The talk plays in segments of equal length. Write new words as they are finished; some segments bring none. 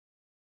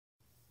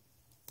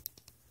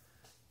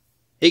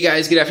Hey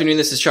guys, good afternoon.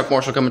 This is Chuck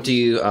Marshall coming to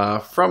you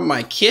from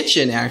my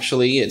kitchen,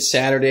 actually. It's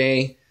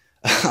Saturday,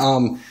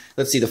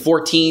 let's see, the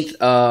 14th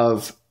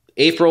of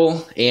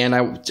April, and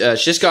I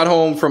just got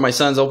home from my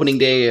son's opening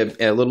day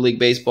at Little League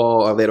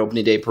Baseball. They had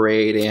opening day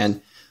parade,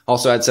 and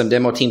also had some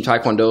demo team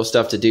Taekwondo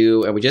stuff to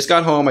do. And we just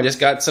got home. I just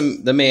got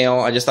the mail.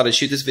 I just thought I'd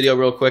shoot this video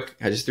real quick.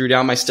 I just threw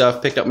down my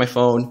stuff, picked up my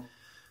phone,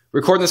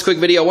 recording this quick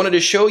video. I wanted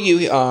to show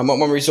you what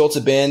my results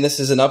have been.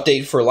 This is an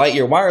update for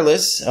Lightyear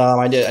Wireless.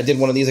 I did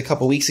one of these a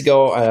couple weeks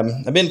ago.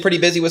 I've been pretty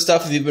busy with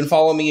stuff. If you've been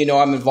following me, you know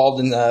I'm involved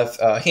in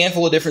a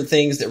handful of different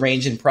things that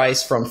range in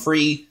price from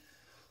free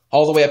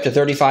all the way up to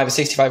 $3,500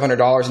 to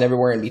 $6,500 and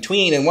everywhere in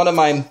between. And one of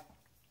my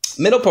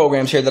middle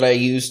programs here that I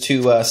use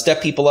to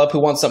step people up who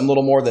want something a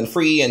little more than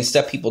free and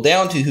step people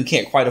down to who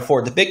can't quite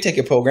afford the big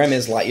ticket program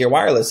is Lightyear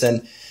Wireless.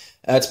 And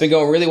it's been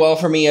going really well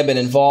for me. I've been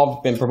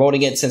involved, been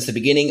promoting it since the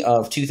beginning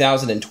of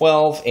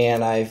 2012,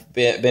 and I've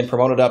been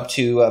promoted up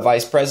to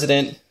vice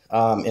president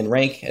in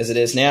rank as it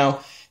is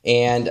now.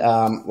 And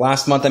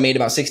last month I made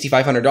about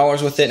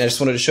 $6,500 with it, and I just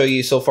wanted to show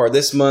you so far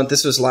this month.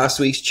 This was last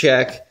week's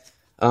check.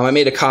 I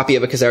made a copy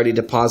of it because I already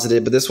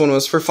deposited, but this one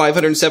was for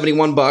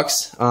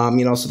 $571.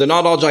 You know, so they're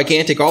not all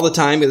gigantic all the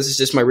time. This is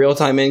just my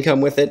real-time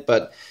income with it,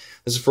 but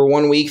this is for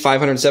 1 week,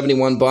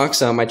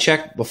 $571. My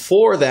check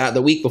before that,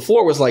 the week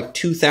before, was like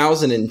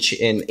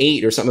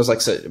 2008 or something. It was like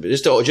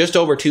just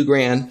over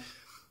 $2,000.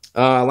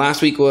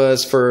 Last week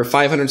was for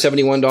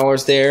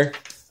 $571 there.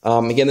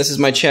 Again, this is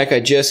my check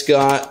I just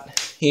got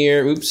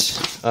here.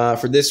 Oops,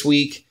 for this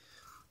week.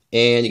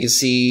 And you can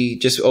see,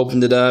 just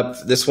opened it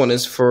up. This one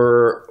is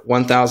for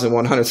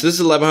 $1,100. So this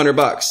is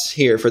 $1,100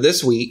 here for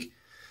this week.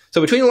 So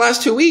between the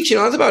last 2 weeks, you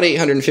know, it's about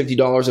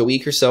 $850 a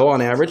week or so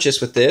on average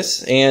just with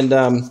this. And,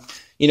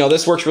 you know,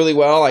 this works really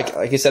well. Like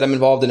I said, I'm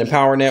involved in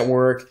Empower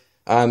Network.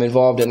 I'm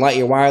involved in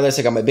Lightyear Wireless.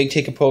 I got my big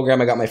ticket program.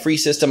 I got my free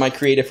system I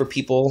created for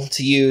people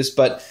to use.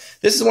 But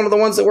this is one of the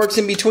ones that works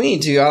in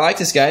between too. I like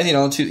this, guys. You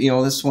know,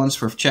 this one's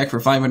for check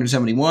for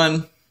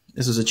 $571.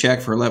 This is a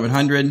check for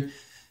 $1,100.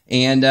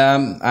 And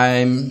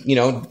I'm, you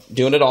know,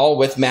 doing it all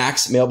with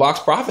Max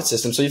Mailbox Profit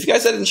System. So if you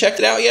guys haven't checked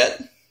it out yet,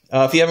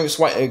 if you haven't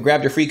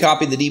grabbed your free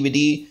copy of the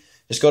DVD,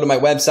 just go to my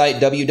website,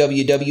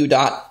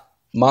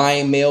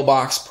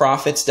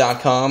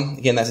 www.mymailboxprofits.com.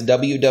 Again, that's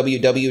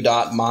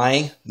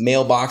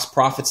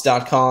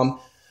www.mymailboxprofits.com.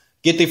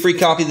 Get the free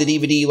copy of the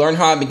DVD. Learn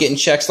how I've been getting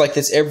checks like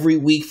this every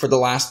week for the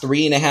last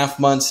 3.5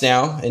 months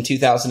now in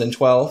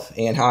 2012,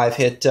 and how I've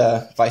hit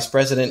vice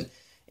president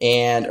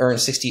and earn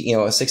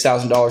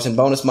 $6,000 in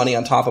bonus money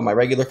on top of my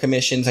regular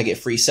commissions. I get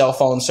free cell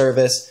phone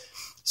service.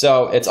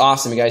 So it's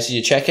awesome, you guys. So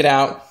you check it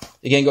out.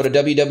 Again, go to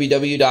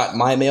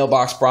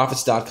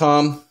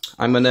www.mymailboxprofits.com.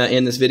 I'm going to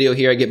end this video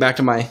here. I get back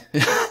to my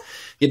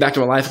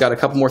life. Got a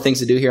couple more things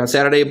to do here on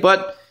Saturday,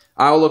 but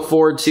I'll look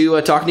forward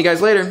to talking to you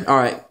guys later. All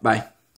right, bye.